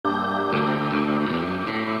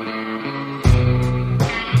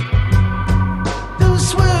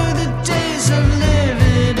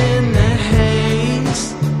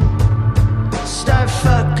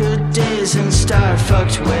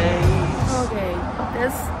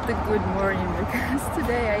That's the good morning, because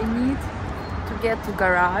today I need to get to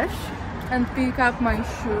garage and pick up my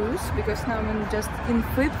shoes, because now I'm just in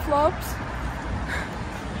flip-flops,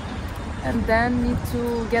 and then need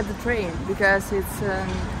to get the train because it's I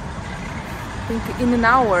think in an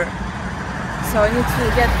hour, so I need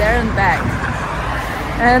to get there and back,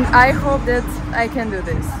 and I hope that I can do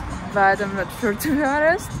this, but I'm not sure, to be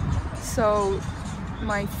honest. So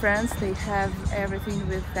my friends, they have everything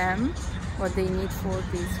with them what they need for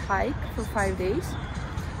this hike for 5 days,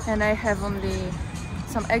 and I have only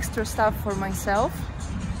some extra stuff for myself.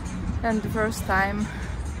 And the first time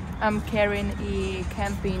I'm carrying a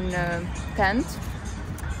camping tent,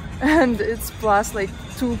 and it's plus like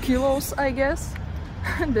 2 kilos, I guess.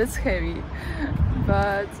 That's heavy,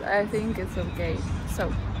 but I think it's okay.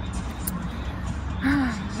 So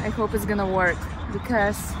I hope it's gonna work,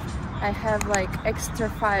 because I have like extra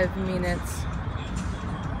 5 minutes,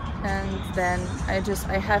 and then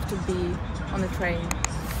I have to be on the train.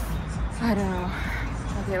 I don't know.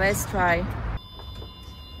 Okay, let's try.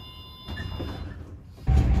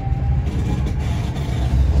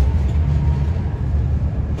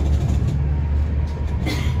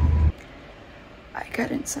 I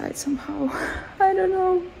got inside somehow. I don't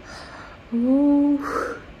know. Ooh,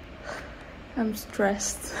 I'm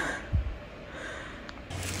stressed.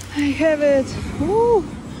 I have it. Ooh.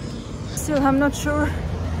 Still, I'm not sure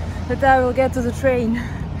that I will get to the train,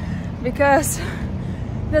 because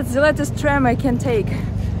that's the latest tram I can take,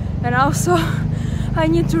 and also I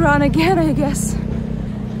need to run again, I guess.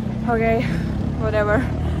 Okay, whatever.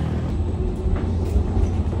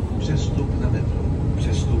 Přestup na metro.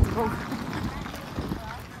 Přestup.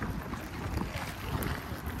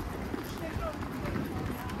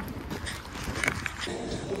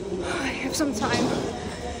 I have some time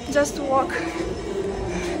just to walk.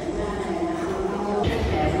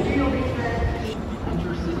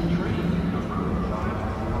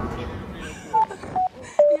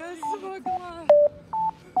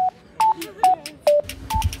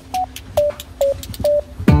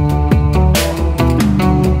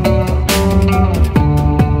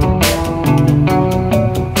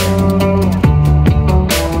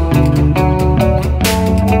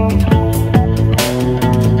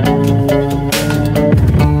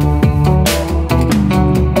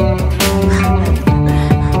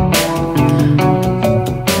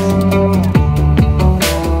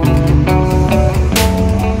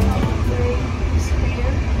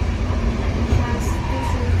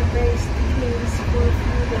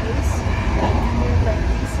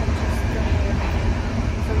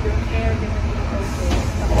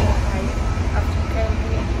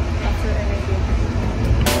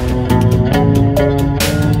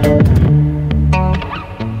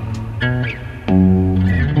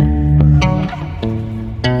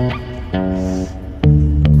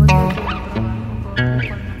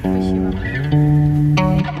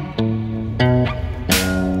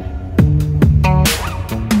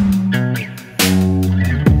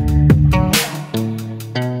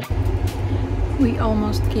 We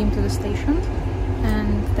almost came to the station,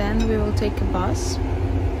 and then we will take a bus.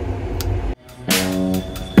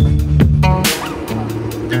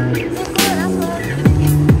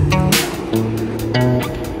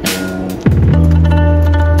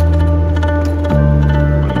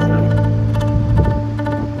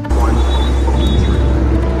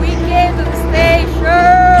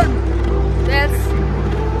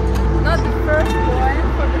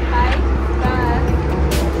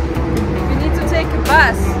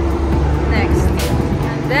 Bus next,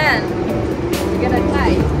 and then we're gonna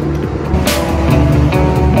hike.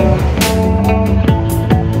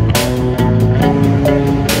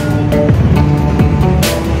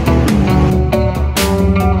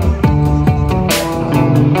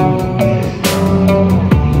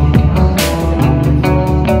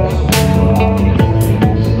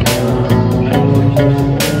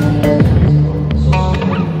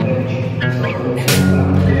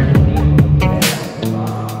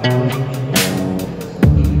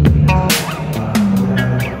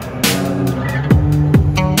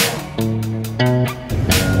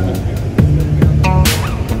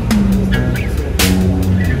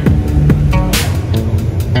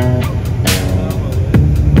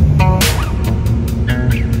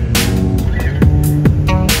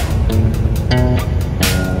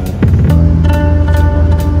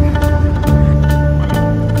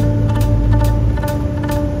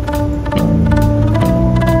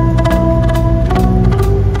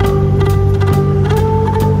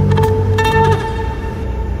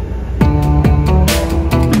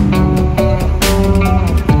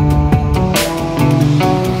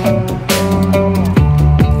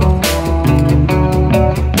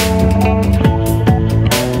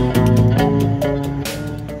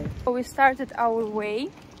 started our way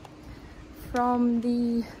from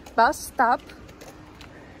the bus stop,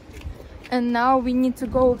 and now we need to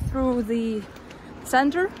go through the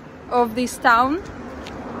center of this town.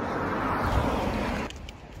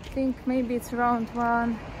 I think maybe it's around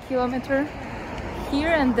 1 kilometer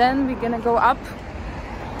here, and then we're gonna go up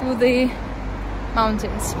to the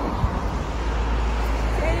mountains.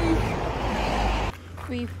 Okay.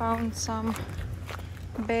 We found some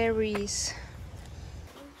berries.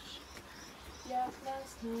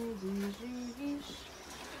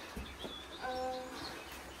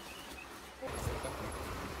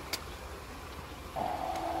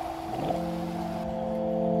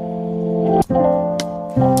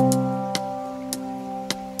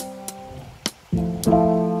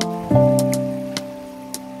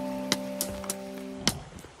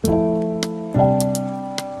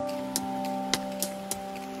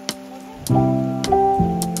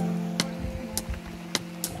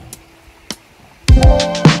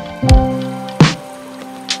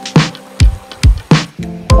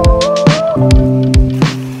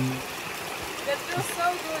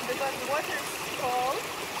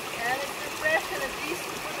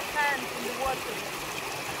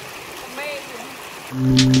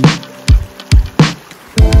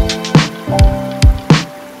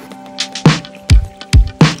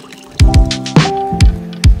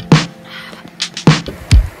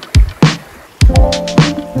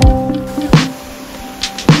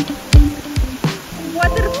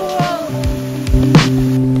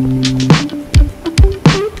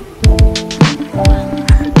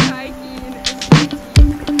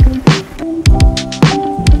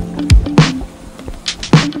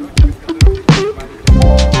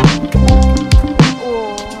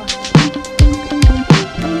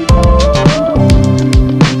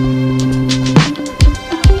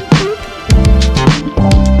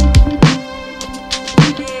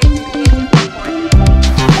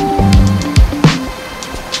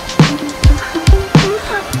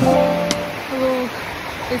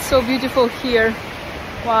 It's so beautiful here.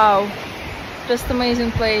 Wow, just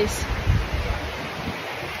amazing place.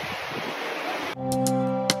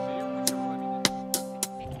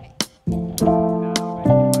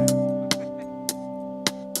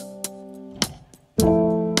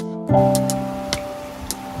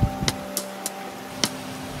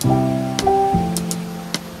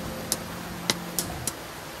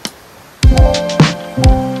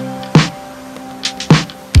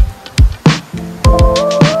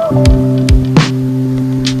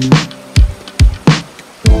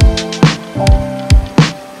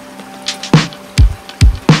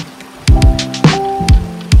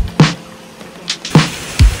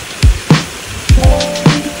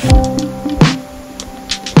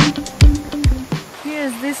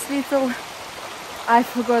 This little, I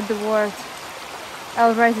forgot the word,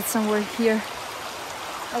 I'll write it somewhere here.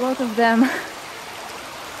 A lot of them,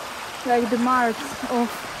 like the marks of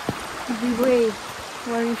the way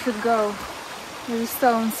where you should go with the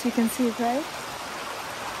stones. You can see it, right?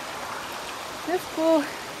 That's cool.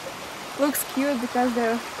 Looks cute because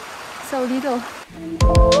they're so little.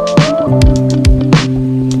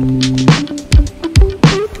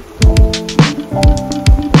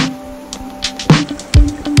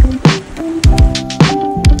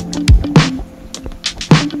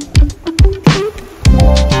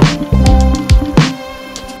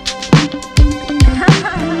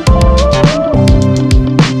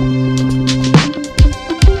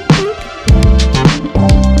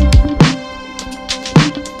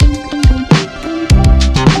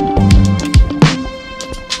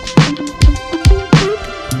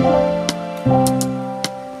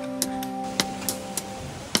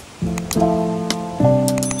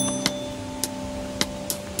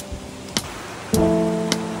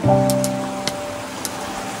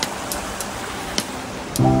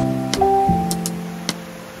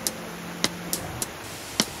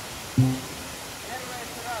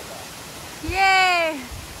 Yay!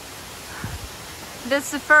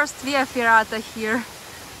 That's the first Via Ferrata here.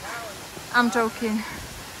 I'm joking.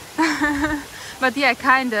 But yeah,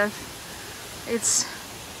 kind of. It's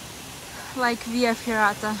like Via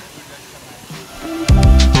Ferrata.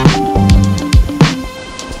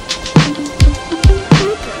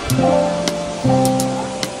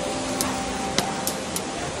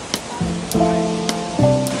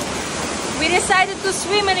 We decided to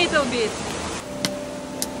swim a little bit.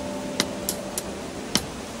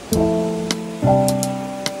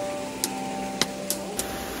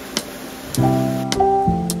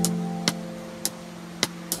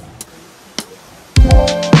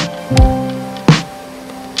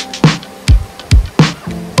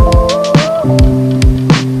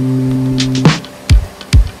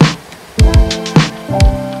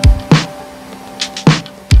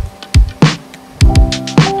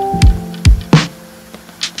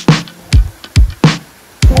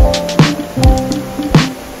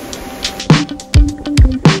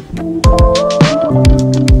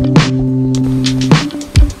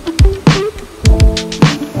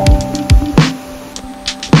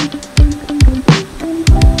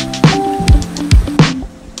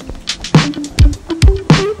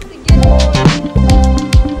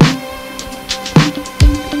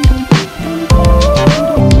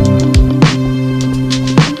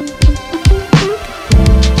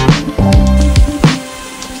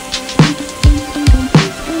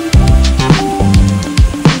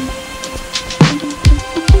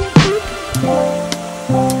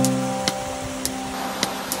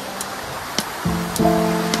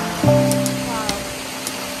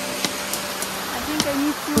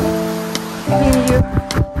 meet you, meet you.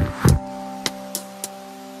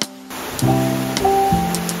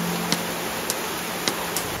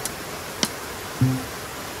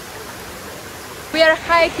 We are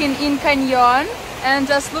hiking in canyon and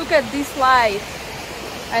just look at this light.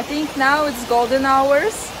 I think now it's golden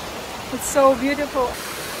hours. It's so beautiful.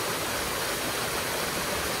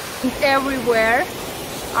 And everywhere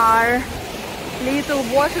are little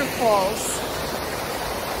waterfalls.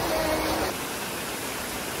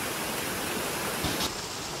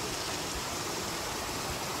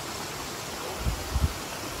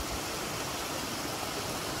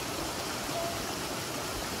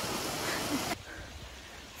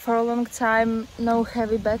 For a long time, no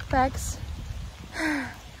heavy backpacks,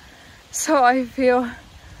 so I feel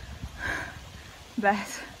bad.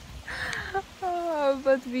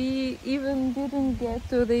 But we even didn't get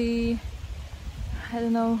to the, I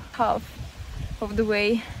don't know, half of the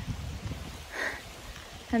way,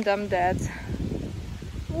 and I'm dead.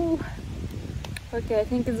 Ooh. Okay, I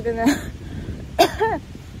think it's gonna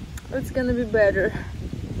it's gonna be better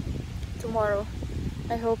tomorrow.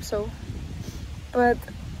 I hope so. But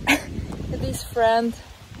this friend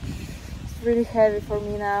is really heavy for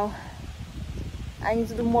me now. I need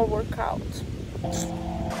to do more workout.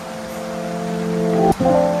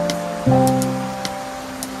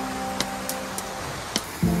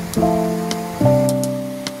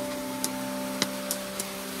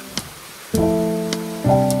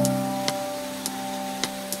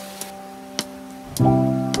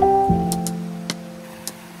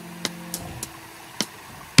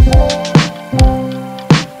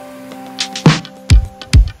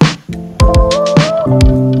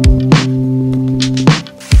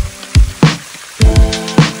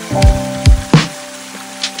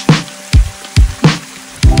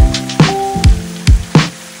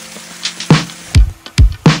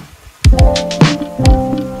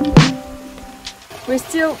 We're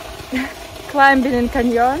still climbing in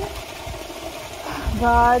canyon,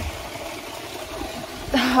 but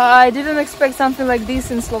I didn't expect something like this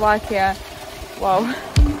in Slovakia. Wow.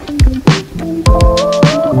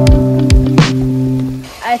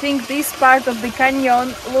 I think this part of the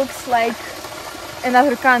canyon looks like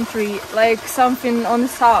another country, like something on the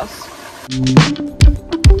south.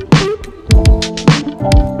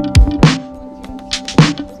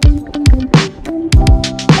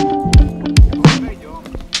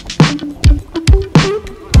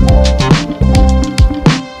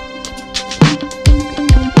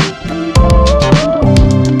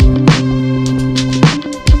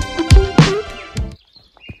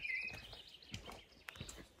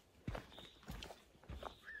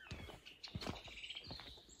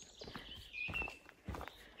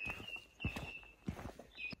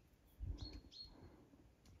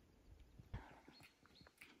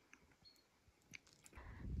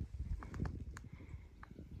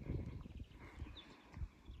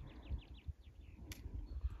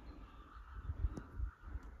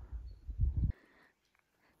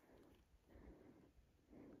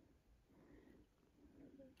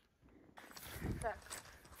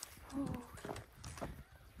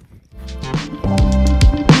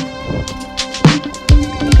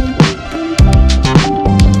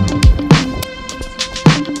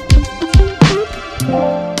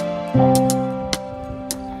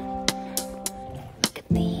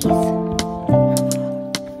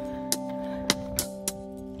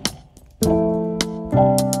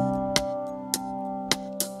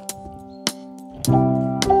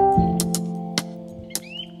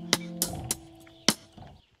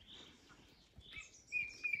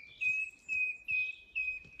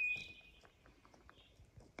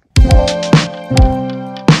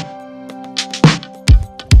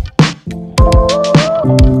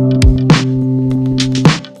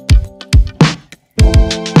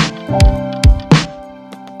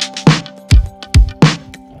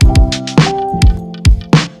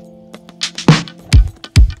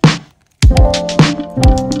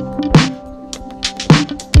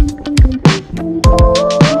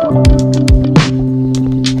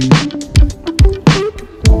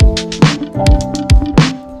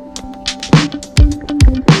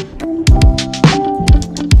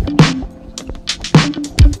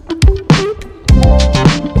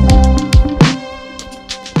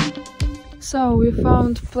 So we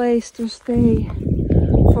found a place to stay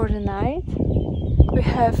for the night. We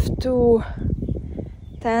have 2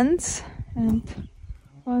 tents, and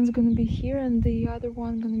one's gonna be here and the other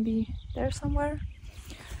one gonna be there somewhere.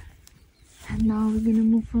 And now we're gonna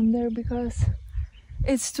move from there because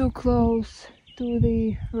it's too close to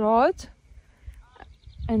the road.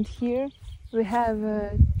 And here we have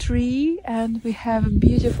a tree and we have a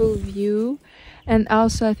beautiful view, and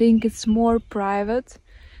also I think it's more private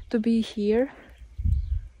to be here,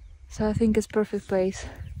 so I think it's perfect place.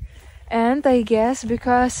 And I guess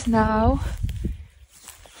because now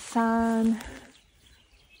sun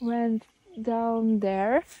went down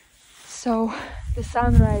there, so the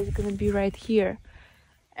sunrise is gonna be right here,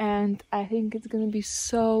 and I think it's gonna be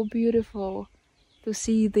so beautiful to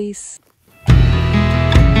see this.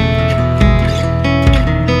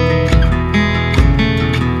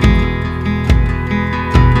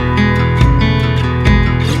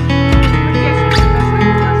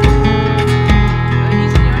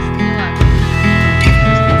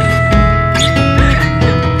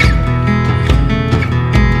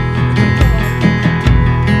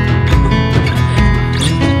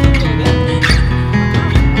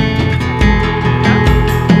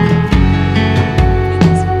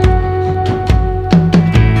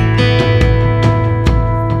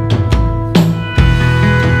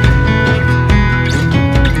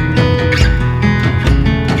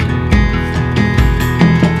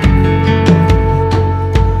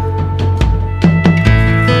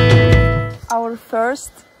 Our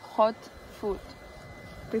first hot food.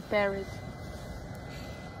 Prepare it.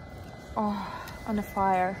 Oh, on a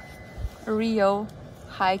fire. Real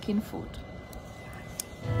hiking food.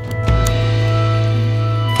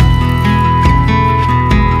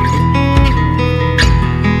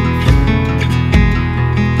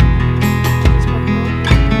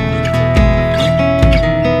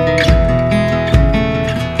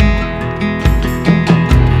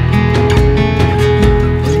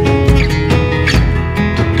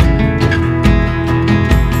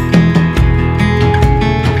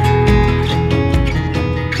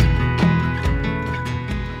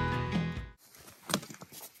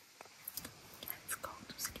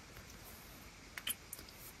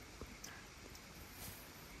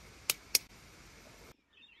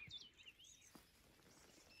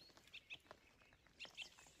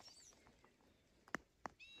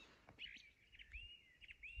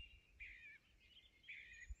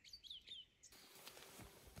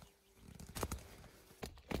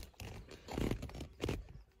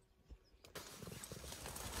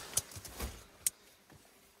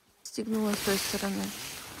 Стегнула с той стороны.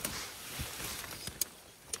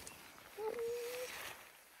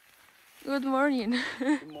 Good morning.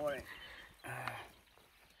 Good morning.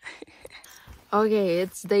 Okay,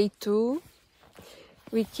 it's day 2.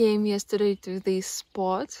 We came yesterday to this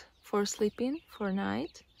spot for sleeping for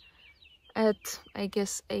night at I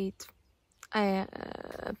guess 8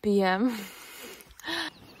 p.m.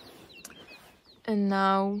 And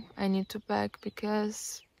now I need to pack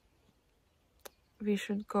because we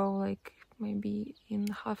should go like maybe in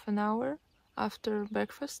half an hour after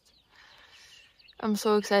breakfast. I'm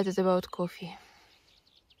so excited about coffee.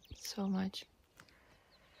 So much.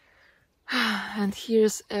 And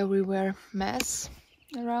here's everywhere mess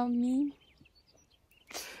around me.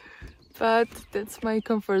 But that's my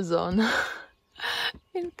comfort zone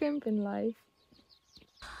in camping life.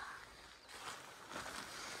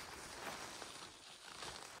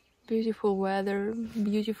 Beautiful weather,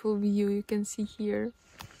 beautiful view you can see here.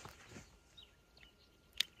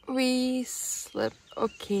 We slept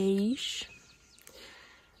okay-ish.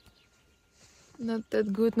 Not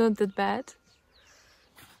that good, not that bad.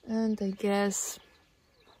 And I guess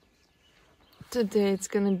today it's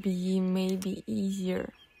gonna be maybe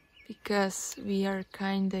easier because we are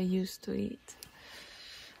kinda used to it.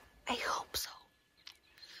 I hope so.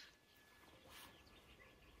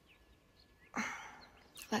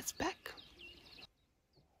 Let's pack.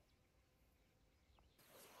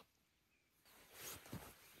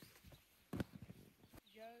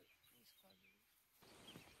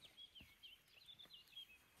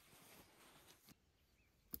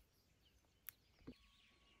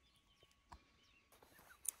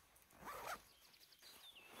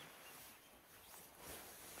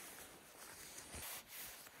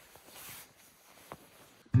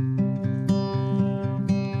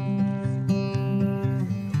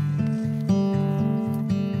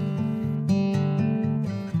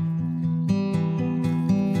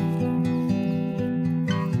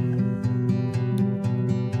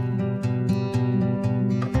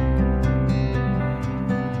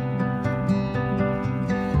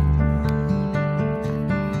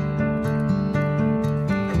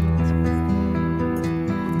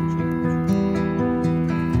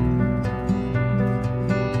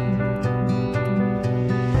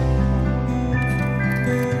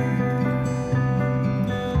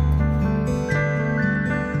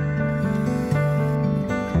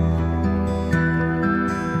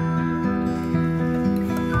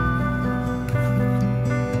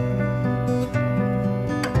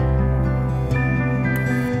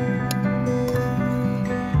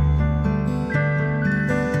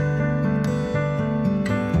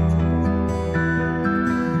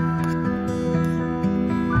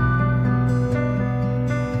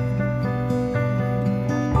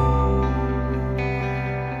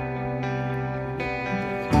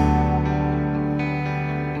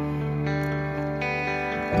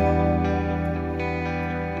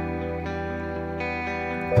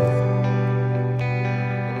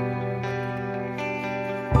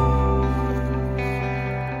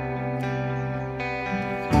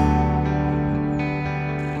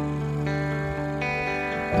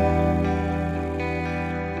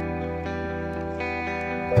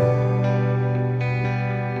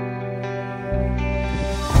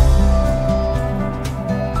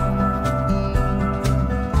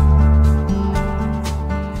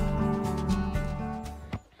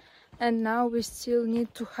 and now we still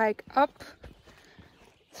need to hike up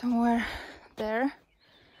somewhere there,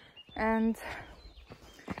 and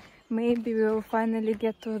maybe we'll finally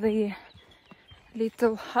get to the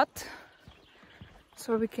little hut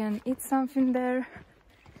so we can eat something there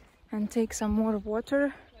and take some more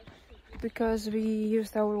water, because we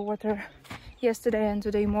used our water yesterday and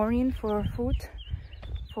today morning for food,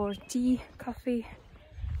 for tea, coffee.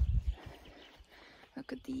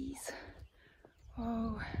 Look at these.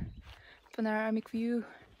 Oh, panoramic view.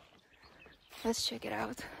 Let's check it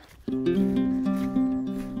out.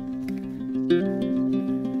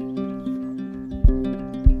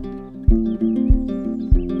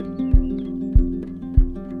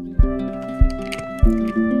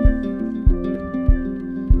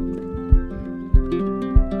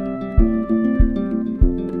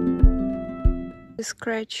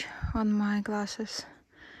 Scratch on my glasses.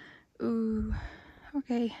 Ooh,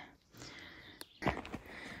 okay.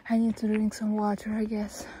 I need to drink some water, I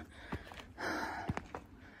guess.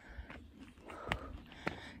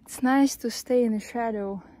 It's nice to stay in the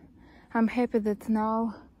shadow. I'm happy that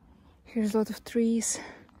now here's a lot of trees.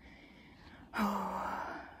 Oh,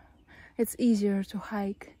 it's easier to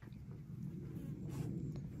hike.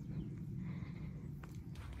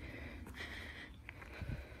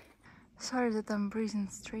 Sorry that I'm breathing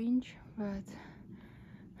strange, but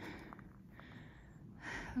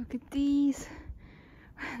look at these.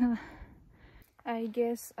 I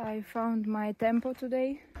guess I found my tempo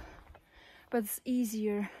today, but it's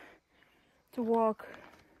easier to walk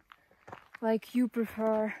like you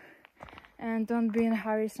prefer, and don't be in a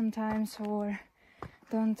hurry sometimes, or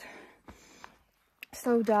don't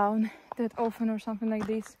slow down that often or something like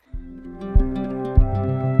this.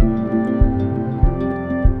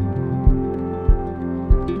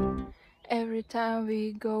 Every time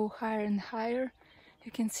we go higher and higher,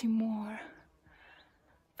 you can see more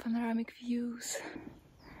panoramic views.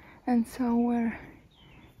 And somewhere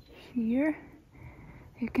here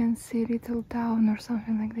you can see a little town or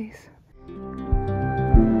something like this.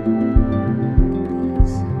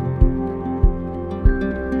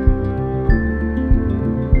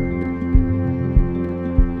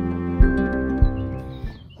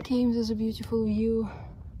 Came as a beautiful view,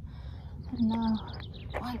 and now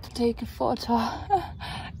I want to take a photo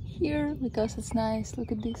here because it's nice.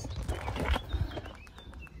 Look at this.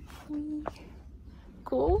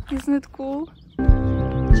 Cool, isn't it cool?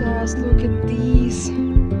 Just look at these.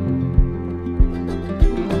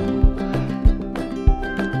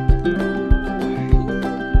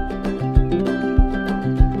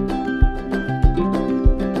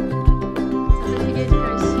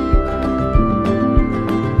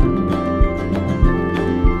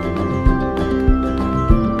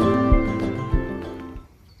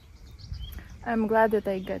 I'm glad that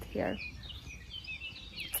I got here.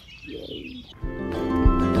 Yay.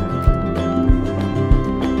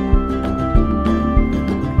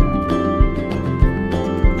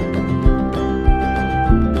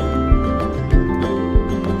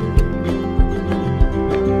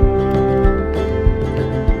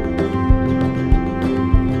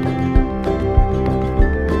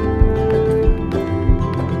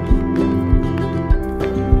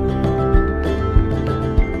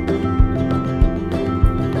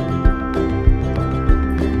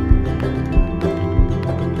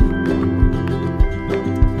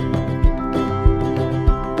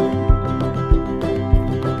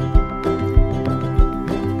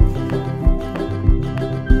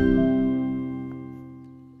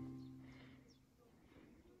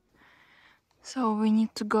 So we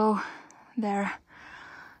need to go there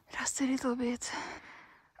just a little bit.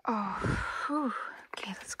 Oh, whew.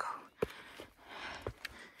 Okay, let's go.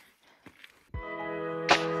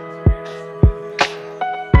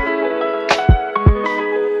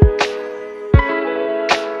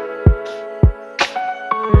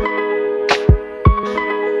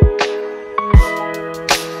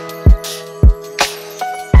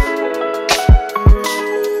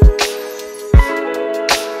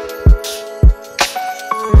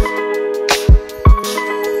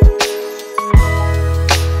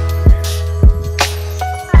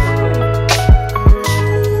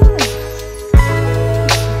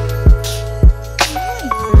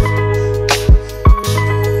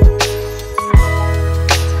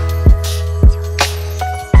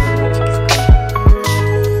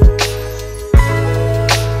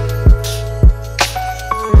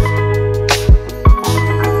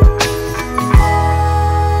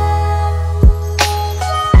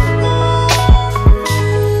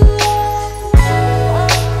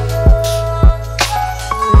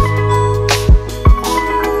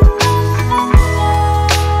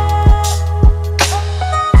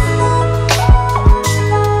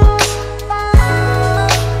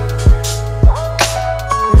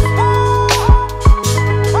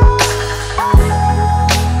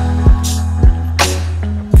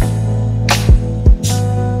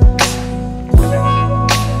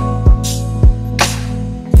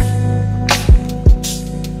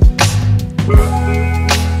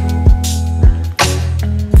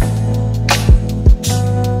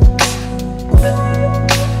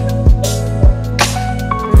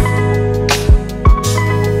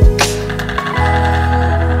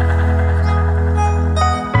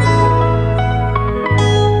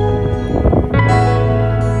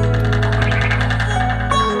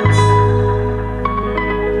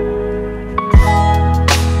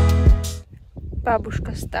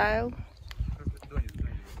 style.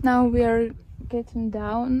 Now we are getting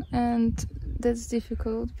down, and that's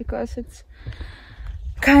difficult because it's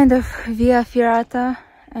kind of via ferrata,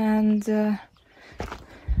 and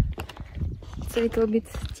it's a little bit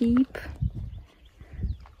steep.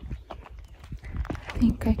 I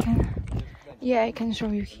think I can, yeah, I can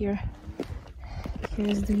show you here.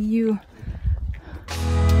 Here's the view.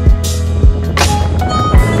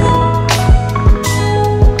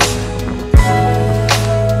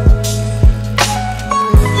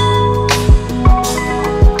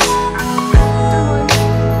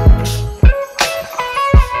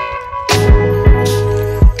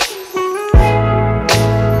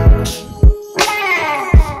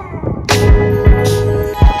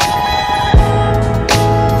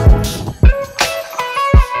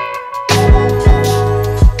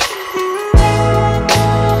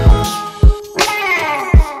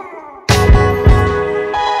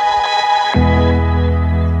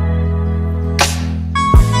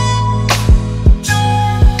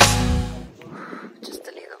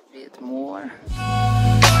 More.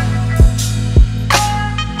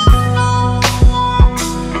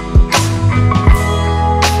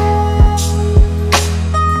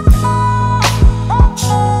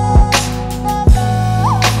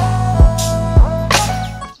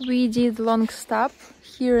 We did long stop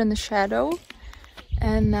here in the shadow,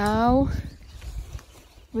 and now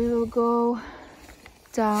we will go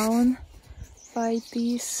down by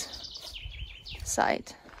this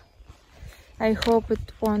side. I hope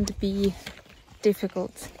it won't be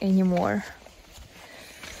difficult anymore,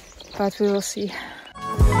 but we will see.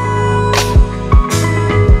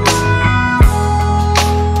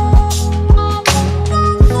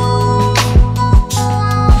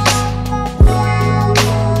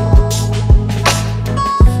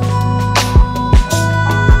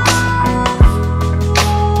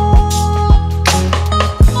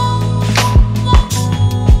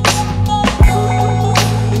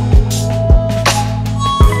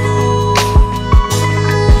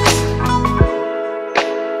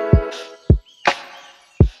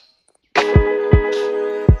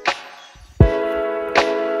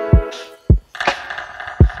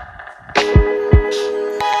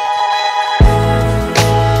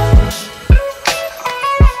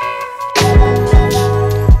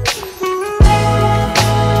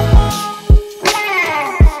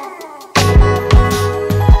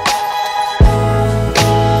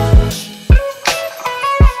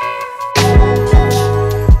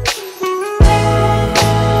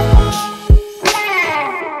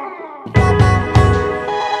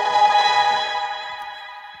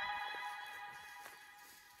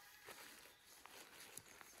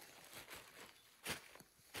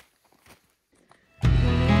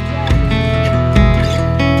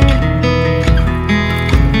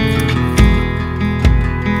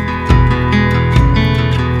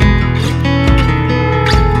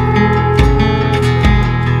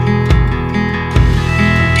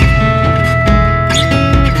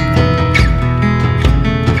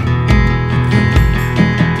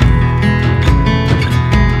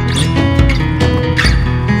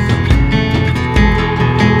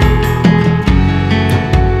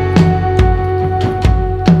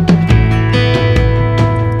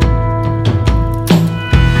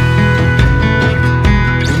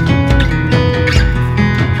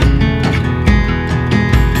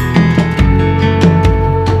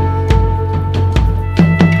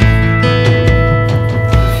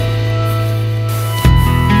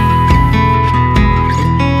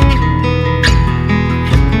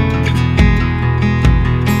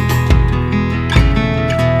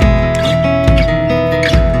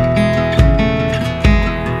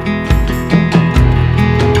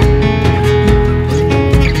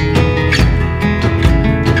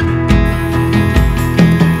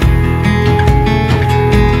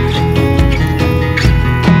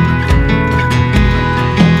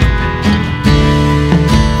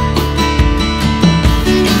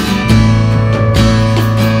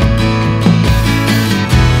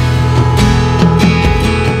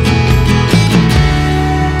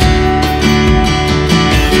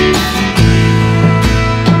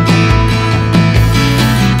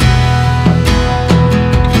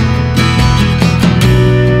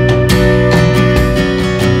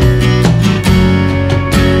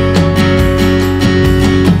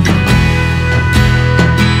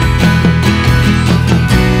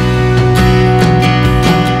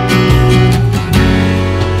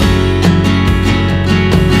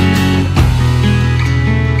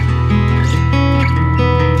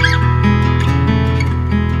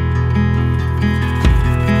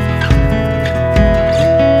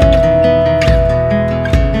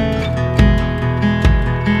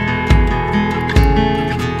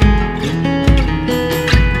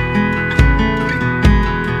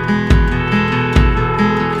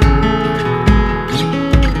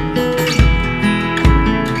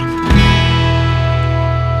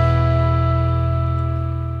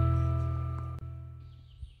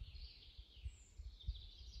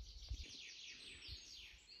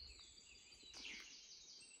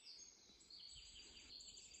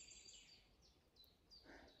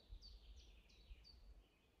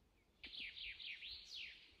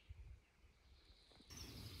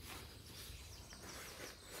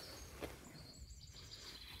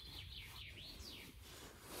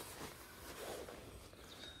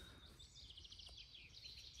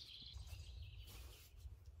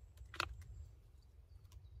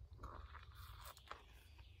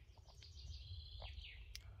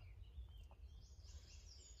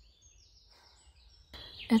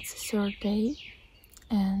 It's the third day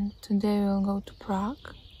and today we'll go to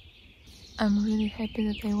Prague. I'm really happy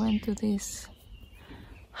that I went to this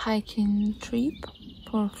hiking trip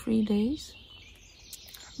for 3 days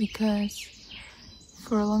because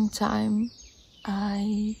for a long time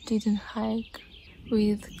I didn't hike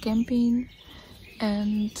with camping,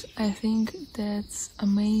 and I think that's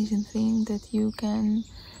amazing thing that you can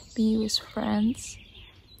be with friends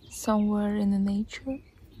somewhere in the nature.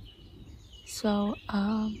 So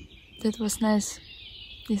that was nice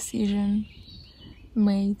decision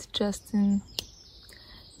made just in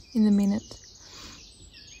a minute,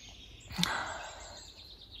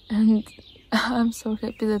 and I'm so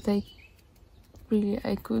happy that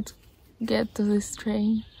I could get to this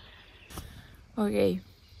train. Okay,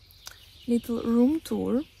 little room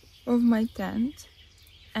tour of my tent,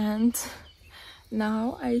 and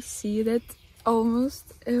now I see that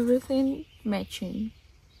almost everything matching.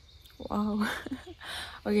 Wow.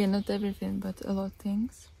 Okay, not everything, but a lot of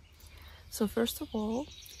things. So first of all,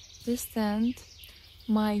 this tent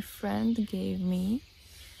my friend gave me,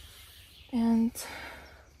 and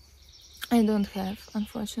I don't have,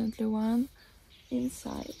 unfortunately, one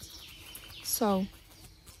inside. So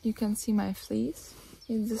you can see my fleece,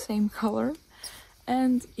 it's the same color,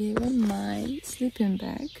 and even my sleeping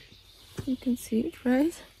bag. You can see it,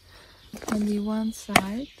 right? On the one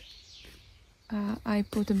side I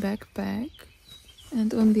put a backpack,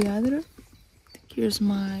 and on the other, here's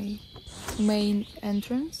my main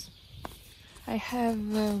entrance. I have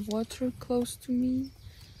water close to me,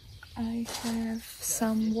 I have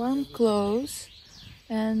some warm clothes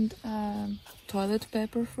and toilet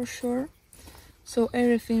paper for sure. So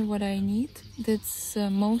everything what I need, that's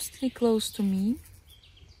mostly close to me.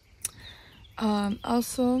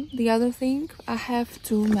 Also, the other thing, I have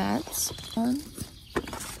 2 mats on,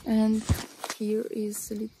 and here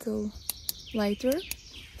is a little lighter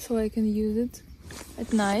so I can use it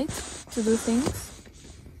at night to do things.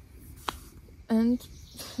 And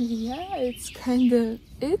yeah, it's kinda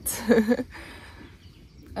it.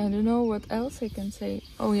 I don't know what else I can say.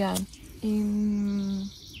 Oh yeah, in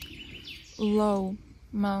low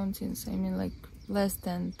mountains, I mean like less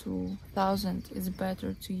than 2000, it's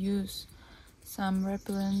better to use some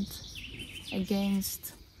repellent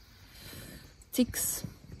against ticks.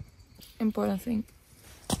 Important thing.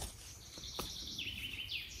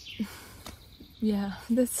 Yeah,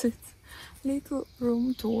 that's it. Little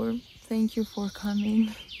room tour. Thank you for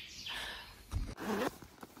coming.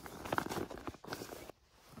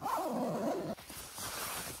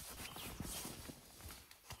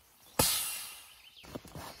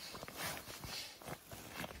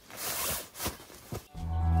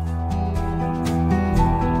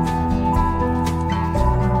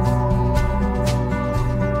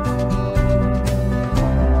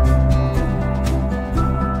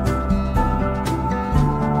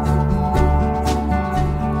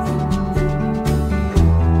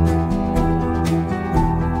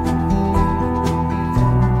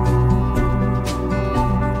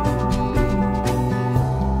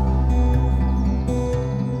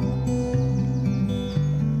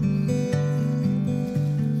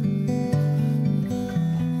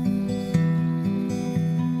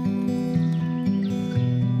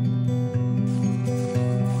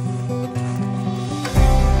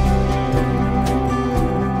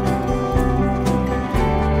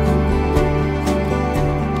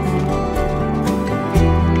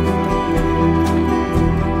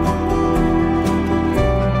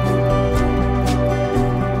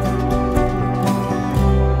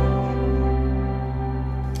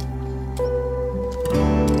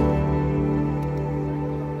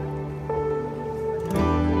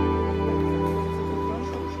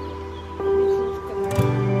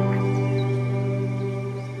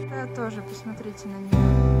 Посмотрите на нее.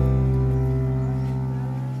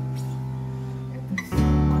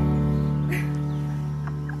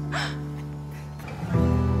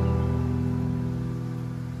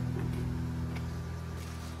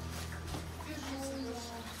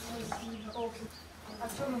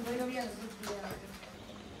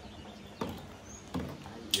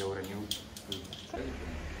 Я уронил.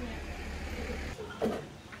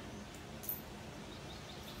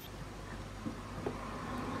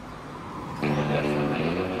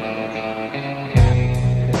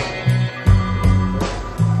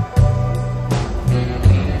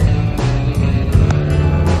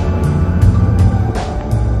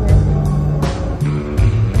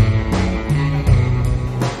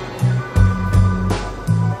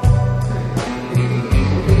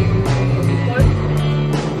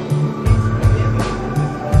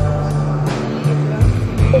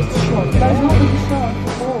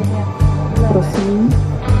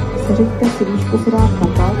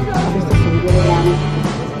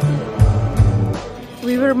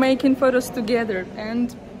 We were making photos together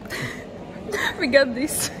and we got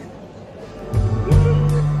this.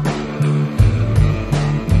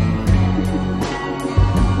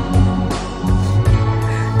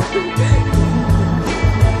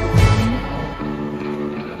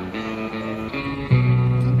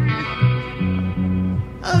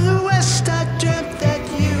 Of the west, I dreamt that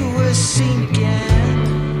you were sinking.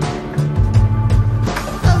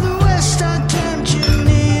 Of the west, I dreamt you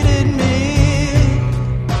needed me.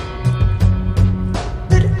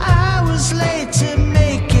 But I was late to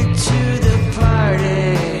make it to the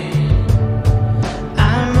party.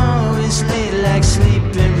 I'm always late like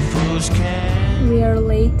sleeping fools can. We are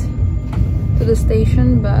late to the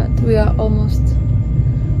station, but we are almost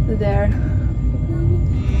there.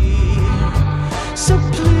 So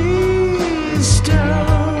please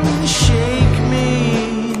don't shake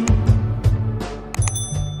me.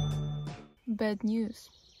 Bad news.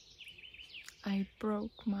 I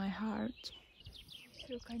broke my heart.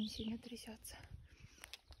 Рука не сильно трясется.